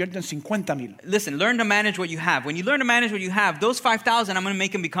te los convierto en 50,000. Listen, learn to manage what you have. When you learn to manage what you have, those 5,000, I'm going to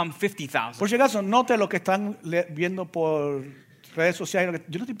make them become 50,000. Por si acaso, note lo que están viendo por redes sociales.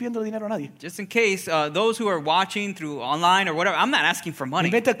 Yo no estoy pidiendo dinero a nadie. Just in case, those who are watching through online or whatever, I'm not asking for Mi money.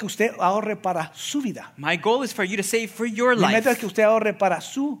 meta es que usted ahorre para su vida. My goal is for you to save for your Mi meta es life. que usted ahorre para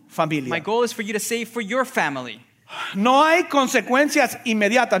su My familia. goal is for you to save for your family. No hay consecuencias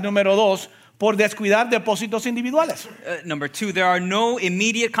inmediatas, número 2, por descuidar depósitos individuales. Number 2, there are no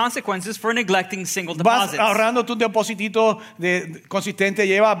immediate consequences for neglecting single Vas deposits. ahorrando tu depósito consistente,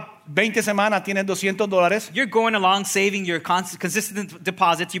 lleva 20 semanas, tienes $200. You're going along saving your consistent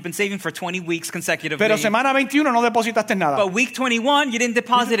deposits. You've been saving for 20 weeks consecutively. Pero semana 21 no depositaste nada. But week 21, you didn't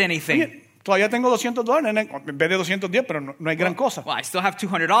deposit anything. Oye, todavía tengo $200 en vez de 210, pero no hay gran cosa. Well, I still have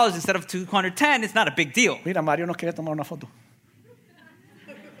 $200 instead of $210. It's not a big deal. Mira, Mario nos quiere tomar una foto.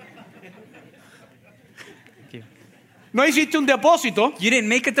 Thank you. No hiciste un depósito You didn't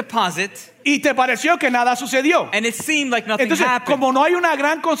make a deposit, y te pareció que nada sucedió. and it seemed like nothing Entonces, happened. como no hay una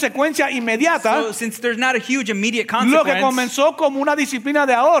gran consecuencia inmediata, So since there's not a huge immediate lo que consequence, comenzó como una disciplina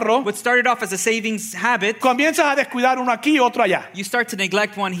de ahorro, what started off as a savings habit, comienzas a descuidar uno aquí y otro allá. you start to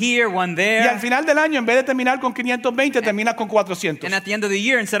neglect one here, one Y there. al final del año, en vez de terminar con 520, terminas con 400. And at the end of the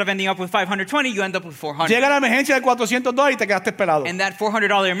year, instead of ending up with 520, you end up with 400. Llega la emergencia de $400 y te quedaste pelado. And that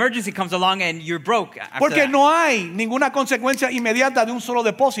 $400 emergency comes along and you're broke after Porque that. no hay ninguna consecuencia inmediata de un solo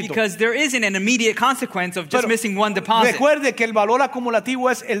depósito. Because there isn't an immediate consequence of just Pero missing one deposit. recuerde que el valor acumulativo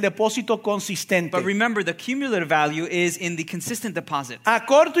es el depósito consistente. But remember, the cumulative value is in the consistent deposit. A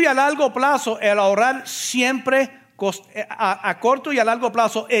corto y a largo plazo, el ahorrar siempre a corto y a largo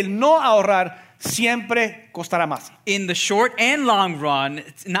plazo, el no ahorrar siempre costará más. In the short and long run,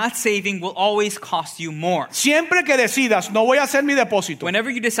 not saving will always cost you more. Siempre que decidas, no voy a hacer mi depósito. Whenever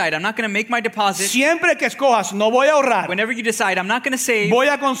you decide, I'm not going to make my deposit. Siempre que escojas, no voy a ahorrar. Whenever you decide, I'm not going to save. Voy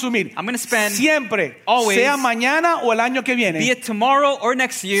a consumir. I'm going to spend. Siempre, Always. sea mañana o el año que viene, Be it tomorrow or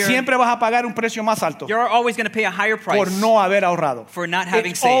next year. siempre vas a pagar un precio más alto You're always going to pay a higher price. por no haber ahorrado. For not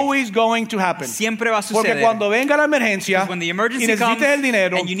having It's saved. always going to happen. Siempre va a Porque suceder. cuando venga la emergencia When the y emergency necesites comes el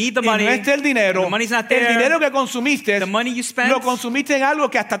dinero and you need the y money, no esté el dinero, and the money's not el there, dinero que consumiste the money you spent, lo consumiste en algo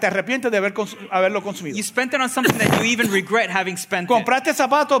que hasta te arrepientes de haberlo consumido. you spent it on something that you even regret having spent it. Compraste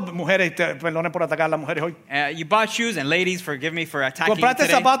zapatos, mujeres, perdonen por atacar a las mujeres hoy. You bought shoes, and ladies, forgive me for attacking you Compraste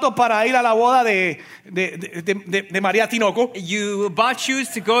today. zapatos para ir a la boda de María Tinoco You bought shoes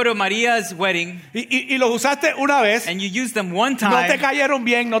to go to Maria's wedding, y los usaste una vez, and you used them one no te time. cayeron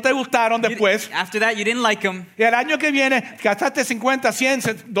bien, no te gustaron después. After that, you didn't like them. Y el año que viene gastaste 50,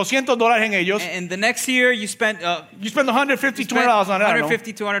 100, $200 en ellos. And the next year, you spent You spend $150, $200 on it. I don't know.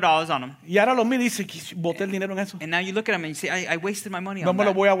 $150, $200 on them. Y ahora los mil dice, boté el dinero en eso. And now you look at them and you say, I wasted my money No on me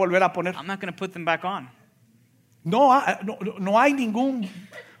lo that. voy a volver a poner. I'm not going to put them back on. No hay ningún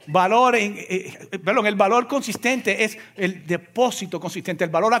valor perdón, el valor consistente es el depósito consistente,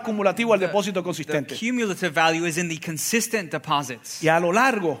 el valor acumulativo al depósito The consistente. cumulative value is in the consistent deposits. Y a lo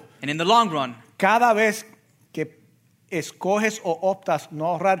largo, And in the long run, cada vez que escoges o optas no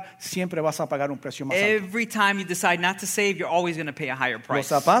ahorrar, siempre vas a pagar un precio más alto. every time you decide not to save, you're always going to pay a higher Los price.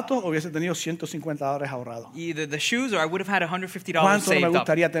 zapatos hubiese tenido $150 ahorrados. Either the shoes or I would have had $150 ¿Cuánto no me saved up.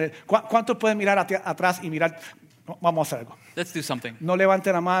 gustaría tener? ¿Cuántos pueden mirar atrás y mirar? No, vamos a hacer algo. Let's do something. No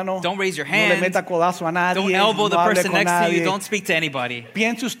levante la mano. Don't raise your No le hand. meta codazo a nadie. Don't elbow the no hable person con next to nadie. you. Don't speak to anybody.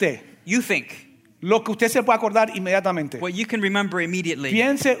 Piense usted You think lo que usted se puede acordar inmediatamente. what you can remember immediately.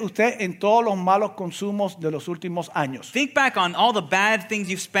 Piense usted en todos los malos consumos de los últimos años. Think back on all the bad things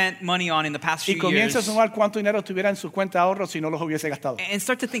you've spent money on in the past Y few comience a years. sumar cuánto dinero tuviera en su cuenta de ahorros si no los hubiese gastado. And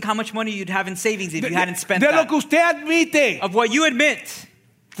start to think how much money you'd have in savings if you hadn't spent De lo that. que usted admite Of what you admit,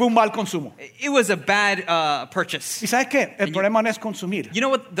 fue un mal consumo. it was a bad purchase. ¿Y sabes qué? El problema no es consumir. You know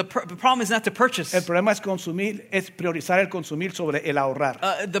what? The problem is not to purchase. El problema es consumir, es priorizar el consumir sobre el ahorrar.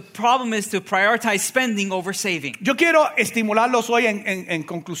 The problem is to prioritize spending over saving. Yo quiero estimularlos hoy en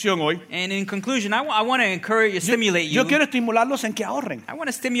conclusión hoy. And in conclusion, I want to encourage you, stimulate you. Yo quiero estimularlos en que ahorren. I want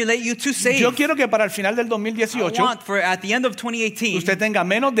to stimulate you to save. Yo quiero que para el final del I 2018 want for at the end of 2018 usted tenga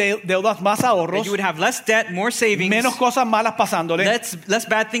menos deudas, más that ahorros, you would have less debt, more savings, menos cosas malas pasándole less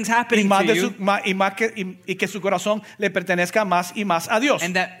bad things y, happening más to de you, su- más- y más que, y que su corazón le pertenezca más y más a Dios.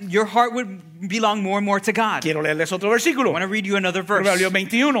 and that your heart would belong more and more to God. Quiero leerles otro I versículo. want to read you another verse. Proverbios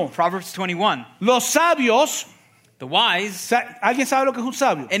 21. Proverbs 21. Los sabios, The wise. ¿alguien sabe lo que es un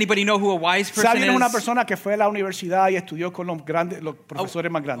sabio? Anybody know who a wise person Sabio es una is? persona que fue a la universidad y estudió con los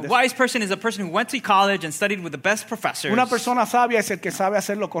profesores más A grandes. wise person is a person who went to college and studied with the best professors. Una persona sabia es el que sabe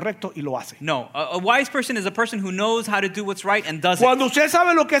hacer lo correcto y lo hace. No, a wise person is a person who knows how to do what's right and does it. Cuando usted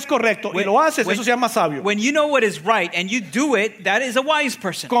sabe lo que es correcto y lo hace, eso se llama sabio. When you know what is right and you do it, that is a wise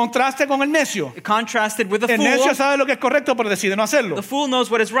person. Contraste con el necio. Contrasted with a El necio fool. sabe lo que es correcto, pero decide no hacerlo. The fool knows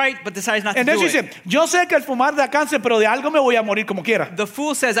what is right but decides not to El do necio it. dice, yo sé que el fumar da cáncer, pero de algo me voy a morir como quiera. The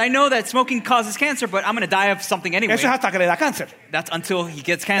fool says, I know that smoking causes cancer, but I'm going to die of something anyway. Eso es hasta que le da cáncer. That's until he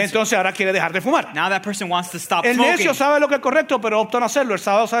gets cancer. Entonces ahora quiere dejar de fumar. Now that person wants to stop El smoking. necio sabe lo que es correcto, pero opta no hacerlo. El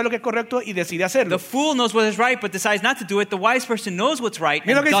sabio sabe lo que es correcto y decide hacerlo. The fool knows what is right but decides not to do it. The wise person knows what's right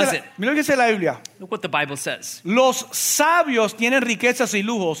Mira and lo que does dice it. mira lo que dice la Biblia. Look what the Bible says. Los sabios tienen riquezas y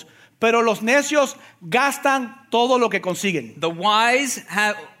lujos, pero los necios gastan todo lo que consiguen. The wise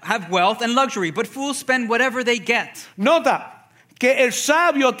have wealth and luxury, but fools spend whatever they get. Nota que el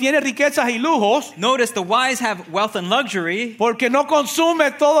sabio tiene riquezas y lujos Notice the wise have wealth and luxury porque no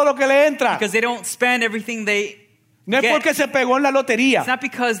consume todo lo que le entra. because they don't spend everything they No es get. porque se pegó en la lotería. It's not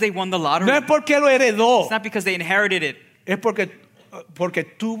because they won the lottery. No es porque lo heredó. It's not because they inherited it. Es porque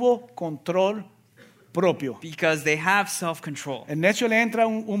tuvo control propio. Because they have self-control. El necio le entra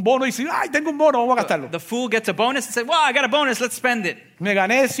un bono y dice, ay, tengo un bono, vamos a gastarlo. The fool gets a bonus and says, well, I got a bonus, let's spend it. Me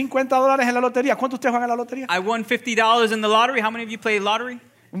gané $50 en la lotería. ¿Cuántos ustedes van a la lotería? I won $50 in the lottery. How many of you play lottery?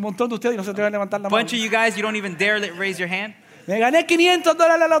 Un montón de ustedes y no se atreven a levantar la A mano. bunch of you guys, you don't even dare raise your hand. Me gané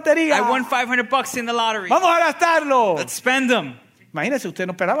 $500 en la lotería. I won $500 in the lottery. Vamos a gastarlo. Let's spend them. Imagínese, usted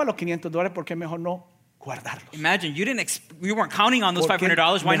no esperaba los $500, ¿por qué mejor no guardarlos? Imagine you weren't counting on those ¿Por qué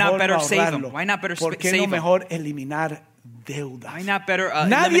 $500. Why not mejor better no save them? ahorrarlo? Why not better ¿Por qué save no them? mejor eliminar deudas? Why not better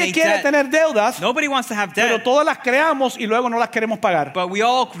Nadie eliminate quiere debt? tener deudas, Nobody wants to have pero debt, todas las creamos y luego no las queremos pagar. but we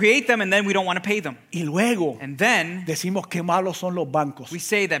all create them and then we don't want to pay them. Y luego And then decimos que malos son los bancos. we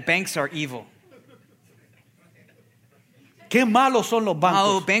say that banks are evil. Qué malos son los bancos.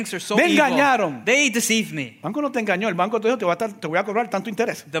 Oh, banks are so Me evil. engañaron. They deceived me. El banco no te engañó. El banco te dijo, te voy a cobrar tanto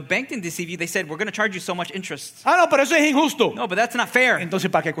interés. The bank didn't deceive you. They said, we're going to charge you so much interest. Ah, no, pero eso es injusto. No, but that's not fair.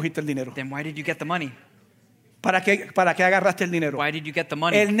 Entonces, ¿para qué cogiste el dinero? Then why did you get the money? ¿Para qué agarraste el dinero? Why did you get the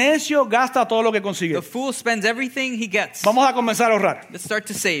money? El necio gasta todo lo que consigue. The fool spends everything he gets. Vamos a comenzar a ahorrar. Let's start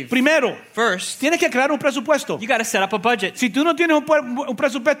to save. Primero, First, tienes que crear un presupuesto. you got to set up a budget. Si tú no tienes un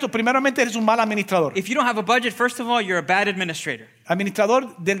presupuesto, primeramente eres un mal administrador. If you don't have a budget, first of all, you're a bad administrator.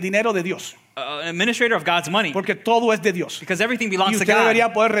 Administrador del dinero de Dios. An administrator of God's money. Porque todo es de Dios. Because everything Y belongs to usted God.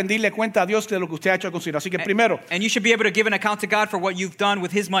 debería poder rendirle cuenta a Dios de lo que usted ha hecho con su dinero. Así que primero, And you should be able to give an account to God for what you've done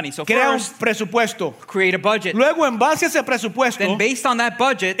with His money. So crea un first, presupuesto. create a budget. Luego, en base a ese presupuesto, Then based on that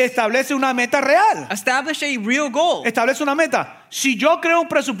budget, establece una meta real. establish a real goal. Establece una meta. Si yo creo un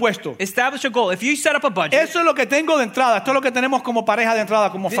presupuesto, Establish a goal. If you set up a budget, eso es lo que tengo de entrada. Esto es lo que tenemos como pareja de entrada,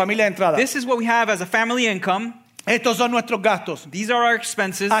 como familia de entrada. this is what we have as a family income. Estos son nuestros gastos. These are our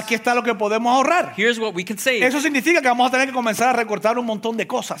expenses. Aquí está lo que podemos ahorrar. Here's what we can save. Eso significa que vamos a tener que comenzar a recortar un montón de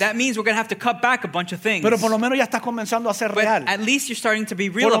cosas. That means we're going to have to cut back a bunch of things. Pero por lo menos ya estás comenzando a ser But real. at least you're starting to be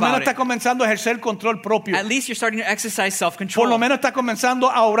Por real lo menos about estás it. comenzando a ejercer control propio. At least you're starting to exercise Por self-control. lo menos estás comenzando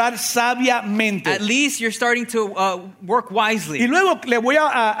a orar sabiamente. At least you're starting to work Y wisely. luego le voy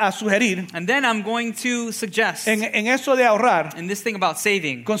a sugerir, And then I'm going to suggest, en eso de ahorrar, in this thing about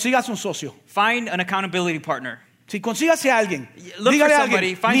saving, consigas un socio. find an accountability partner. Si consígase a alguien, Look dígale for a somebody,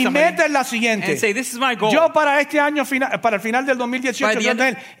 alguien, find mi somebody, meta es la siguiente. and say, this is my goal. Yo para este año, para el final del 2018, By the quiero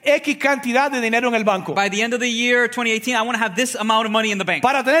end- tener X cantidad de dinero en el banco. By the end of the year 2018, I want to have this amount of money in the bank.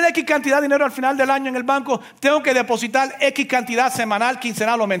 Para tener X cantidad de dinero al final del año en el banco, tengo que depositar X cantidad semanal,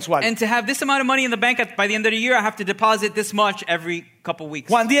 quincenal o mensual. And to have this amount of money in the bank by the end of the year, I have to deposit this much every couple weeks.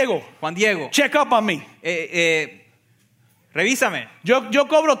 Juan Diego, Juan Diego, check up on me. revísame. Yo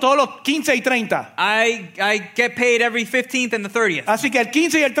cobro todos los 15 y 30. I get paid every 15th and the 30th. Así que el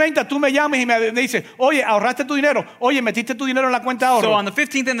 15 y el 30 tú me llames y me dices, oye, ahorraste tu dinero. Oye, metiste tu dinero en la cuenta de So ahorro. on the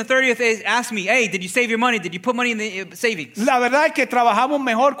 15th and the 30th, ask me, hey, did you save your money? Did you put money in the savings? La verdad es que trabajamos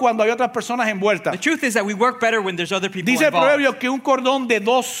mejor cuando hay otras personas envueltas. The truth is that we work better when there's other people Dice el involved. proverbio que un cordón de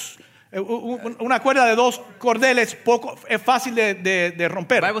dos, una cuerda de dos cordeles es fácil de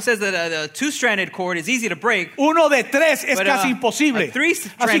romper. The Bible says that a two-stranded cord is easy to break. Uno de tres es But, casi a imposible.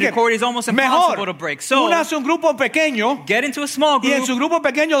 three-stranded Así que cord is almost mejor, impossible to break. So, uno hace un grupo pequeño get into a small y en group, su grupo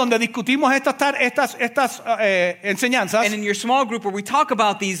pequeño donde discutimos estas enseñanzas, and in your small group where we talk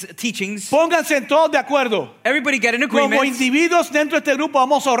about these teachings, pónganse todos de acuerdo. everybody get an Como agreement. individuos dentro de este grupo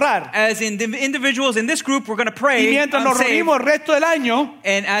vamos a ahorrar. As individuals in this group, we're going to Y pray mientras and nos save. reunimos el resto del año,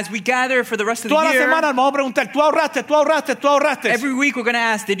 And as we gather for the rest of toda the la year, semana nos vamos a preguntar, ¿tú ahorraste? ¿Tú ahorraste? ¿Tú ahorraste? every week we're going to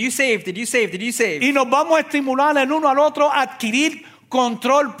ask, did you save? Did you save? Did you save? Y nos vamos a estimular el uno al otro a adquirir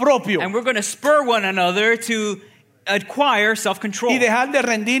control propio And we're going to spur one another to acquire self-control y dejar de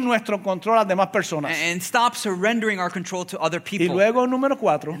rendir nuestro control a las demás personas. and stop surrendering our control to other Y people. luego, número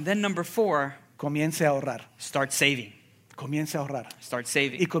 4, And then number 4, comience a ahorrar. start saving. Comience a ahorrar. Start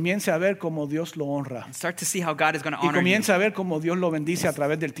saving. Y comience a ver cómo Dios lo honra. And start to see how God is going to Y honor you. comience a ver cómo Dios lo bendice a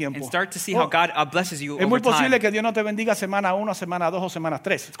través del tiempo. And start to see how Oh, God blesses you es over muy posible time. que Dios no te bendiga semana 1, semana 2 o semana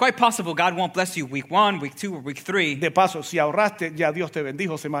 3. It's quite possible God won't bless you week 1, week 2, or week 3. De paso, si ahorraste, ya Dios te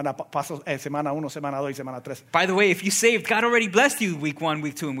bendijo semana 1, semana 2 y semana 3. By the way, if you saved, God already blessed you week 1,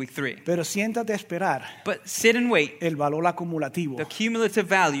 week 2, and week 3. Pero siéntate a esperar But sit and wait. el valor acumulativo The cumulative y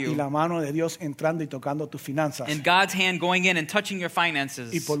value la mano de Dios entrando y tocando tus finanzas and God's hand going in and touching your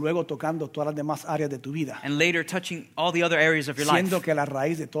finances. y por luego tocando todas las demás áreas de tu vida, And later touching all the other areas of your life. siendo que la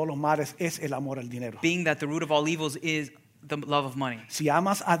raíz de todos los males es el amor al dinero. Being that the root of all evils is the love of money. Si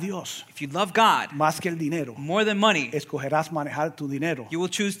amas a Dios If you love God más que el dinero, more than money, escogerás manejar tu dinero you will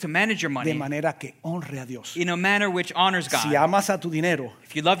choose to manage your de money manera que honre a Dios. in a manner which honors Si God. amas a tu dinero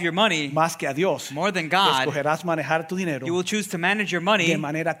If you love your money más que a Dios, more than God, escogerás manejar tu dinero you will choose to manage your de money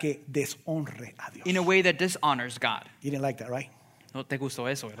manera que deshonre a Dios. in a way that dishonors God. You didn't like that, right? No te gustó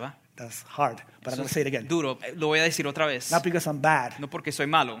eso, ¿verdad? That's hard, but I'm going to say it again. Duro. Lo voy a decir otra vez. Not because I'm bad, No porque soy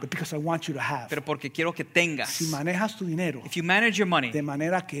malo, but because I want you to have. pero porque quiero que tengas. Si manejas tu dinero If you manage your money de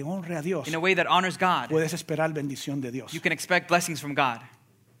manera que honre a Dios, in a way that honors God, puedes esperar bendición de Dios you can expect blessings from God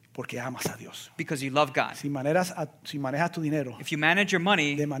porque amas a Dios. because you love God. Si manejas tu dinero If you manage your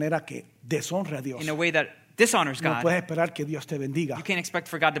money de manera que deshonre a Dios, in a way that dishonors no God, puedes esperar que Dios te bendiga you can't expect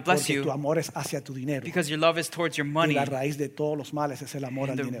for God to bless porque tu you amor es hacia tu dinero. because your love is towards your Y money. la raíz de todos los males es el amor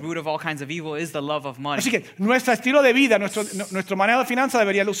And al the dinero. root of all kinds of evil is the love of money. Así que nuestro estilo de vida, nuestro manejo de finanzas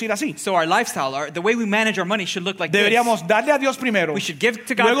debería lucir así. So our lifestyle, the way we manage our money should look like this. Deberíamos darle a Dios primero. We should give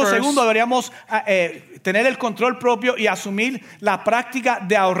to God Luego, first. segundo, deberíamos tener el control propio y asumir la práctica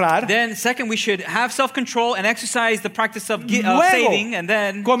de ahorrar. Then second, we should have self-control and exercise the practice of Luego, saving. And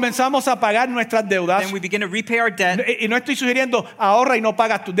then comenzamos a pagar nuestras deudas. we begin to repay our debt. Y no estoy sugiriendo ahorra y no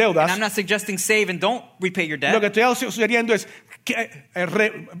pagas tus deudas. And I'm not suggesting save and don't repay your Lo que debt. estoy sugiriendo es que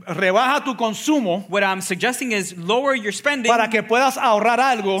rebaja tu consumo What I'm suggesting is lower your spending para que puedas ahorrar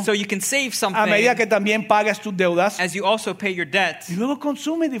algo so you can save a medida something que también pagues tus deudas. as you also pay your debt. Y luego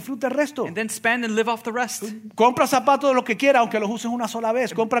consume y disfruta el resto. And then spend and live off the rest. Compra zapatos de lo que quieras, aunque los uses una sola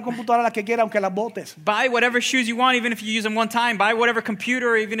vez. Compra computadoras las que quieras, aunque las botes. Buy whatever shoes you want, even if you use them one time. Buy whatever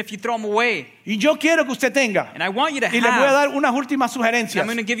computer, even if you throw them away. Y yo quiero que usted tenga. And I want you to Y les voy a have. dar unas últimas sugerencias. I'm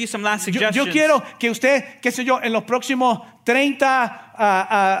going to give you some last Yo suggestions. quiero que usted, qué sé yo, en los próximos 30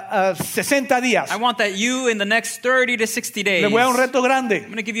 a 60 días, I want that you in the next 30 to 60 days. le voy a dar un I'm reto grande.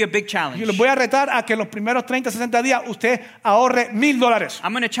 going to give you a big challenge. Yo les voy a retar a que en los primeros 30 a 60 días usted ahorre $1,000.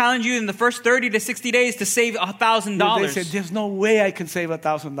 I'm going to challenge you in the first 30 to 60 days to save Y usted dice, $1,000. there's no way I can save Y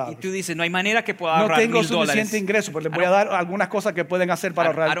 $1,000. tú dices, no hay manera que pueda No ahorrar tengo $1,000. suficiente ingreso, pues les voy a dar algunas cosas que pueden hacer para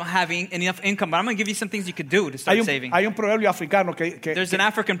I ahorrar. don't have enough income, but I'm going to give you some things you could do to start saving. Hay un proverbio africano There's an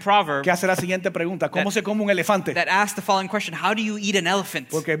African proverb que hace la siguiente pregunta: ¿cómo se come un elefante? that asks the following question: how do you eat an elephant?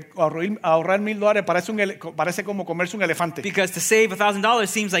 Porque ahorrar $1,000 parece como comerse un elefante Because to save $1,000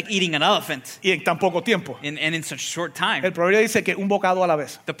 seems like eating an elephant y en tan poco tiempo. and in such a short time. El proverbio dice que un bocado a la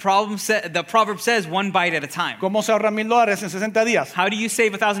vez. The proverb says one bite at a time. ¿Cómo se ahorra $1,000 en 60 días? How do you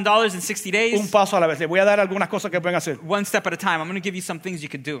save $1,000 in 60 Un days? paso a la vez. Les voy a dar algunas cosas que pueden hacer. One step at a time. I'm going to give you some things you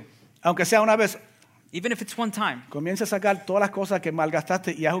could do. Aunque sea una vez, Even if it's one time. comience a sacar todas las cosas que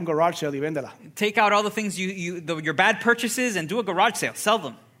malgastaste y haz un garage sale y véndelas. Take out all the things your bad purchases and do a garage sale. Sell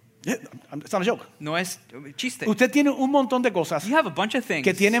them. It's not a joke. No es chiste. Usted tiene un montón de cosas You have a bunch of things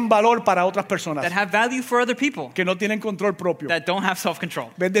que tienen valor para otras personas that have value for other people que no tienen control propio. that don't have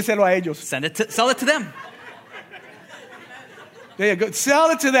self-control. Véndeselo a ellos. Sell it to them. There you go.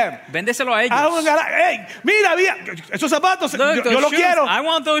 Sell it to them. Véndeselo a ellos. Hey, mira, esos zapatos, Look, yo those los shoes. quiero. I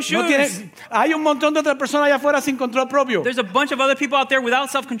want those No shoes. hay un montón de otras personas allá afuera sin control propio. There's a bunch of other people out there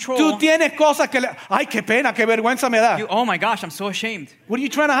without self-control. Tú tienes cosas que ay, qué pena, qué vergüenza me da. Oh my gosh, I'm so ashamed. What are you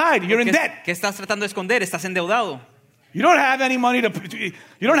trying to hide? You're in debt. ¿Qué estás tratando de esconder? Estás endeudado. You don't have any money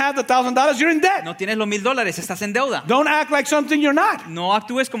you don't have the $1,000, you're in debt. No tienes los $1,000, estás en deuda. Don't act like something you're not. No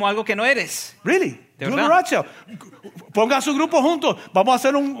actúes como algo que no eres. Really? De Do a verdad. garage sale. Ponga su grupo juntos. Vamos a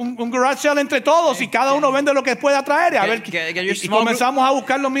hacer un garage sale entre todos y cada uno vende lo que pueda traer. A ver, Get your y small comenzamos a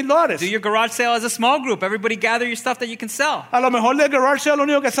buscar los Do $1,000. your garage sale as a small group. Everybody gather your stuff that you can sell. A lo mejor del garage sale lo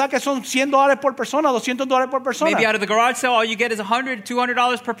único que saque son $100 por persona, $200 por persona. Maybe out of the garage sale, all you get is $100,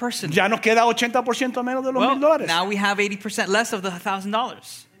 $200 per person. Ya nos queda 80% menos de los Well, $1,000. now we have 80% less of the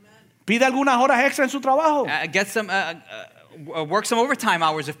 $1,000. Pide algunas horas extra en su trabajo. Get some, work some overtime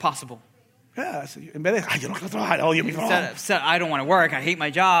hours if possible. Yeah, en vez de, ay, yo no quiero trabajar, odio mi trabajo. Said, I don't want to work. I hate my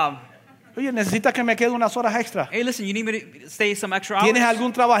job. Oye, necesitas que me quede unas horas extra. Hey, listen, you need me to stay some extra hours? ¿Tienes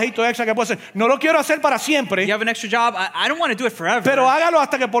algún trabajito extra que puedes hacer? No lo quiero hacer para siempre, You have an extra job? I don't want to do it forever. pero hágalo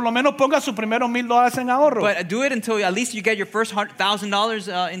hasta que por lo menos ponga sus primeros $1,000 en ahorro. But do it until at least you get your first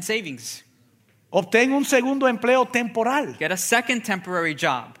 $1,000 in savings. Obtén un segundo empleo temporal. Get a second temporary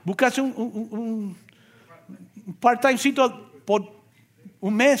job. Búscase un part-timecito por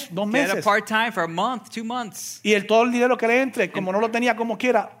un mes, 2 Get a meses. part-time for a month, 2 months. Y todo el dinero que le entre, como no lo tenía como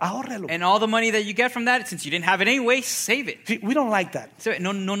quiera, ahórrelo. And all the money that you get from that, since you didn't have it anyway, save it. See, we don't like that. So,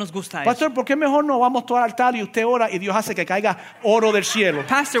 no nos gusta eso. Pastor, ¿por qué mejor no vamos todo al altar y usted ora y Dios hace que caiga oro del cielo?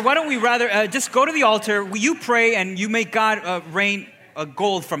 Pastor, why don't we rather just go to the altar, you pray, and you make God rain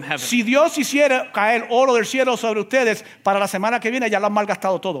gold from heaven? Si Dios hiciera caer oro del cielo sobre ustedes, para la semana que viene ya lo han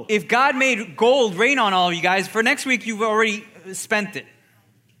malgastado todo. If God made gold rain on all of you guys, for next week you've already spent it.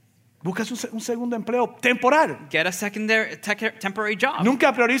 Búsquese un segundo empleo temporal. Get a temporary job.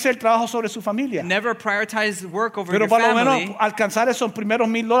 Nunca priorice el trabajo sobre su familia. Never prioritize work over Pero your por lo family, menos alcanzar esos primeros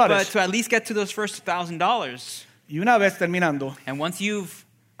but $1,000. to at least get to those first $1,000. Y una vez terminando, And once you've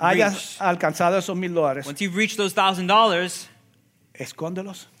hayas alcanzado esos $1,000, once you've reached those $1,000,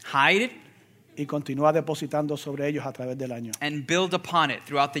 escóndelos hide it y continúa depositando sobre ellos a través del año. and build upon it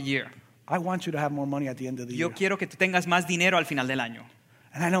throughout the year. I want you to have more money at the end of the year. Yo quiero que tú tengas más dinero al final del año.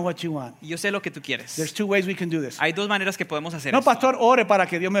 And I know what you want. Y yo sé lo que tú quieres. There's 2 ways we can do this. Hay dos maneras que podemos hacer No, eso. pastor, ore para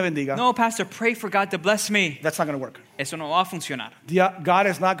que Dios me bendiga. No, pastor, pray for God to bless me. That's not going to work. Eso no va a funcionar. God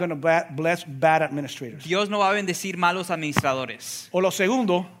is not going to bless bad administrators. Dios no va a bendecir malos administradores. O lo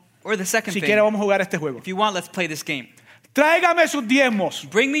segundo, Or the second si thing, quiere vamos a jugar este juego. if you want, let's play this game. Tráigame sus diezmos.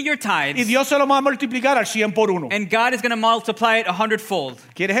 Bring me your Y tithes, Dios se lo va a multiplicar al 100 por 1. and God is going to multiply it 100-fold.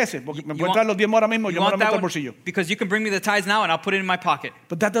 ¿Quieres ese? Porque me You pueden want- traer los diezmos ahora mismo y You yo me want los meto that al one? bolsillo. Because you can bring me the tithes now and I'll put it in my pocket.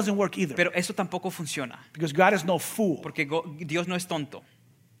 But that doesn't work either. Pero eso tampoco funciona. Because God is no fool. Porque Dios no es tonto.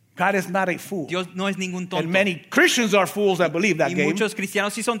 God is not a fool. Dios no es ningún tonto. And many Christians are fools that believe that Y game. muchos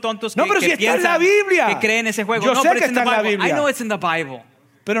cristianos sí son tontos No, que, pero que si está en la piensan Biblia. que creen ese juego. Yo No, sé but que it's in the está en la Bible. I Biblia. know it's in the Bible.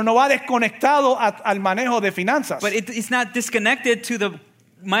 Pero no va desconectado al manejo de finanzas. But it's not disconnected to the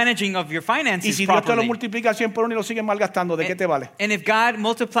managing of your Y finances si Dios te lo properly. multiplica 100 por 1 y lo sigues malgastando, ¿de qué te vale? And if God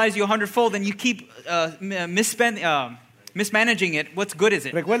multiplies you 100-fold and you keep mismanaging it, what's good is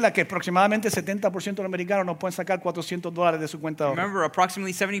it? Recuerda que aproximadamente 70% de los americanos no pueden sacar $400 de su cuenta de ahorro. Remember,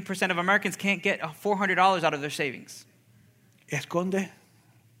 approximately 70% of Americans can't get $400 out of their savings. Esconde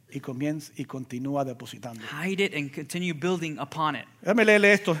y comienza y continúa depositando. Hide it and continue building upon it. Déjame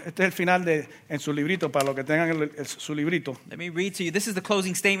leerle esto. Este es el final en su librito para los que tengan su librito. Let me read to you. This is the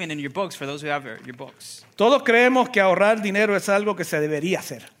closing statement in your books for those who have your books. Todos creemos que ahorrar dinero es algo que se debería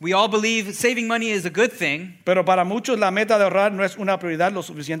hacer. We all believe saving money is a good thing, Pero para muchos la meta de ahorrar no es una prioridad lo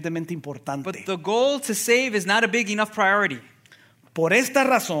suficientemente but importante. the goal to save is not a big enough priority. Por esta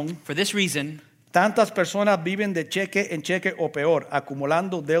razón, For this reason, tantas personas viven de cheque en cheque o peor,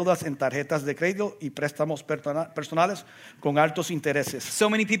 acumulando deudas en tarjetas de crédito y préstamos personales con altos intereses. so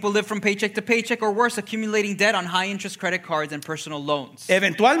many people live from paycheck to paycheck or worse, accumulating debt on high-interest credit cards and personal loans.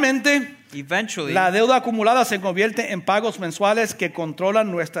 Eventualmente, Eventually, la deuda acumulada se convierte en pagos mensuales que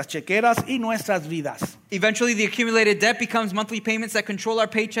controlan nuestras chequeras y nuestras vidas. the accumulated debt becomes monthly payments that control our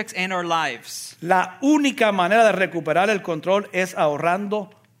paychecks and our lives. La única manera de recuperar el control es ahorrando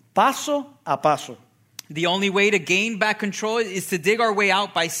paso a paso. The only way to gain back control is to dig our way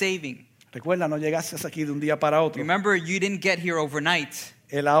out by saving. Recuerda, no llegaste aquí de un día para otro. Remember, you didn't get here overnight.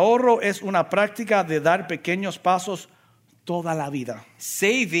 El ahorro es una práctica de dar pequeños pasos toda la vida,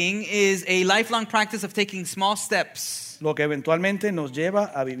 Saving is a lifelong practice of taking small steps, lo que eventualmente nos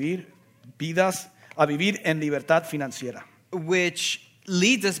lleva a vivir en libertad financiera. which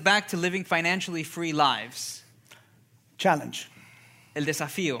leads us back to living financially free lives. Challenge. El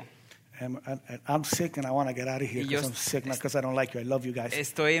desafío. I'm sick and I want to get out of here Y yo because I'm sick, not because I don't like you. I love you guys.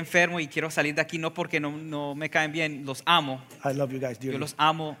 Estoy enfermo y quiero salir de aquí no porque no me caen bien, los amo. I love you guys Yo dearly. los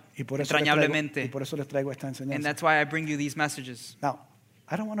amo Y por eso entrañablemente. les traigo esta And enseñanza. that's why I bring you these messages. Now,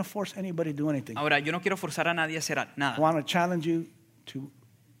 I don't want to force anybody to do anything. Ahora, yo no quiero forzar a nadie a hacer I nada. want to challenge you to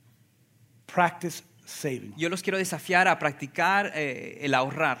practice saving. Yo los quiero desafiar a practicar el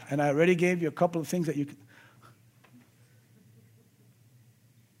ahorrar. And I already gave you a couple of things that you can.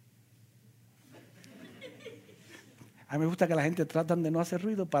 A mí me gusta que la gente tratan de no hacer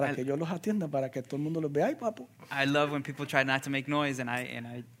ruido para que yo los atienda, para que todo el mundo los vea. Ay, papu. I love when people try not to make noise and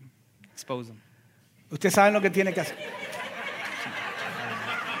I expose them. Ustedes saben lo que tiene que hacer.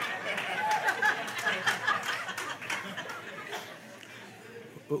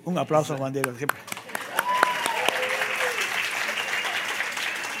 Un aplauso a Juan Diego. Siempre.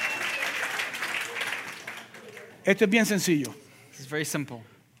 Esto es bien sencillo. It's very simple.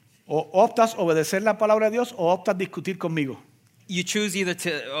 O optas obedecer la palabra de Dios o optas discutir conmigo. You choose either to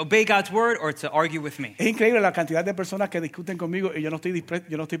obey God's word or to argue with me. Es increíble la cantidad de personas que discuten conmigo y yo no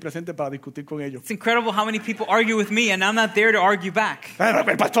estoy presente para discutir con ellos. It's incredible how many people argue with me and I'm not there to argue back.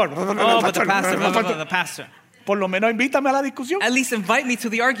 El pastor. Oh, but the pastor, blah, blah, blah, the pastor. Por lo menos invítame a la discusión. At least invite me to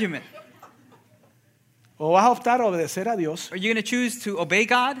the argument. O vas a optar a obedecer a Dios Are you going to choose to obey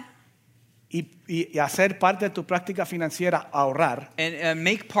God y hacer parte de tu práctica financiera ahorrar. and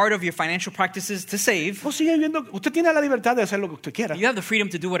make part of your financial practices to save? O sigue viviendo, usted tiene la libertad de hacer lo que usted quiera. You have the freedom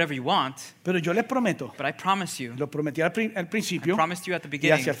to do whatever you want, Pero yo les prometo, but I promise you, lo prometí al principio I promised you at the y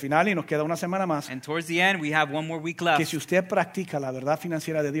beginning, hacia el final, y nos queda una semana más, and towards the end, we have one more week que left, si usted practica la verdad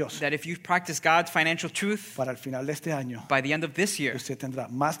financiera de Dios, that if you practice God's financial truth, para el final de este año, by the end of this year, usted tendrá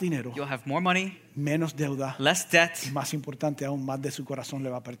más dinero, you'll have more money, menos deuda, less debt, y más importante aún, más de su corazón le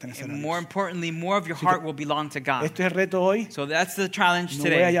va a pertenecer a and more Dios. importantly, more of your heart will belong to God. Este es el reto hoy. So that's the challenge No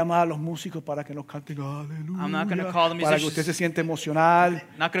voy a today. llamar a los músicos para que nos canten aleluya, I'm not gonna call the para que musicians. usted se sienta emocional.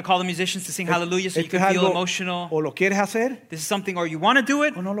 I'm not going to call the musicians to sing hallelujah so you Esto can es feel algo, emotional. o lo quieres hacer This is something, or you want to do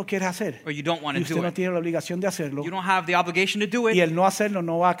it, o no lo quieres hacer. or you don't want Y to usted do no it. tiene la obligación de hacerlo. You don't have the obligation to do Y it, el no hacerlo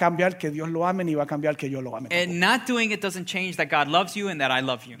no va a cambiar que Dios lo ame ni va a cambiar que yo lo ame. and not doing it doesn't change that God loves you and that I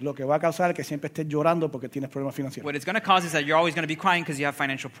love you. Lo que va a causar es que siempre estés llorando porque tienes problemas financieros. What it's going to cause is that you're always going to be crying because you have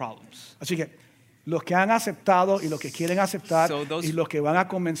financial problems. Así que los que han aceptado y los que quieren aceptar So those- y los que van a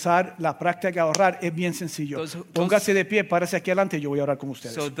comenzar la práctica de ahorrar es bien sencillo. Those- Póngase de pie, párese aquí adelante y yo voy a orar con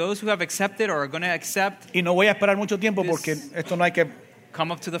ustedes. So those who have accepted or are going to accept, Y no voy a esperar mucho tiempo This- porque esto no hay que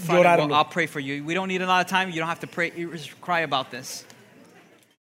come up to the front and llorarlo. I'll pray for you. We don't need a lot of time. You don't have to pray, cry about this.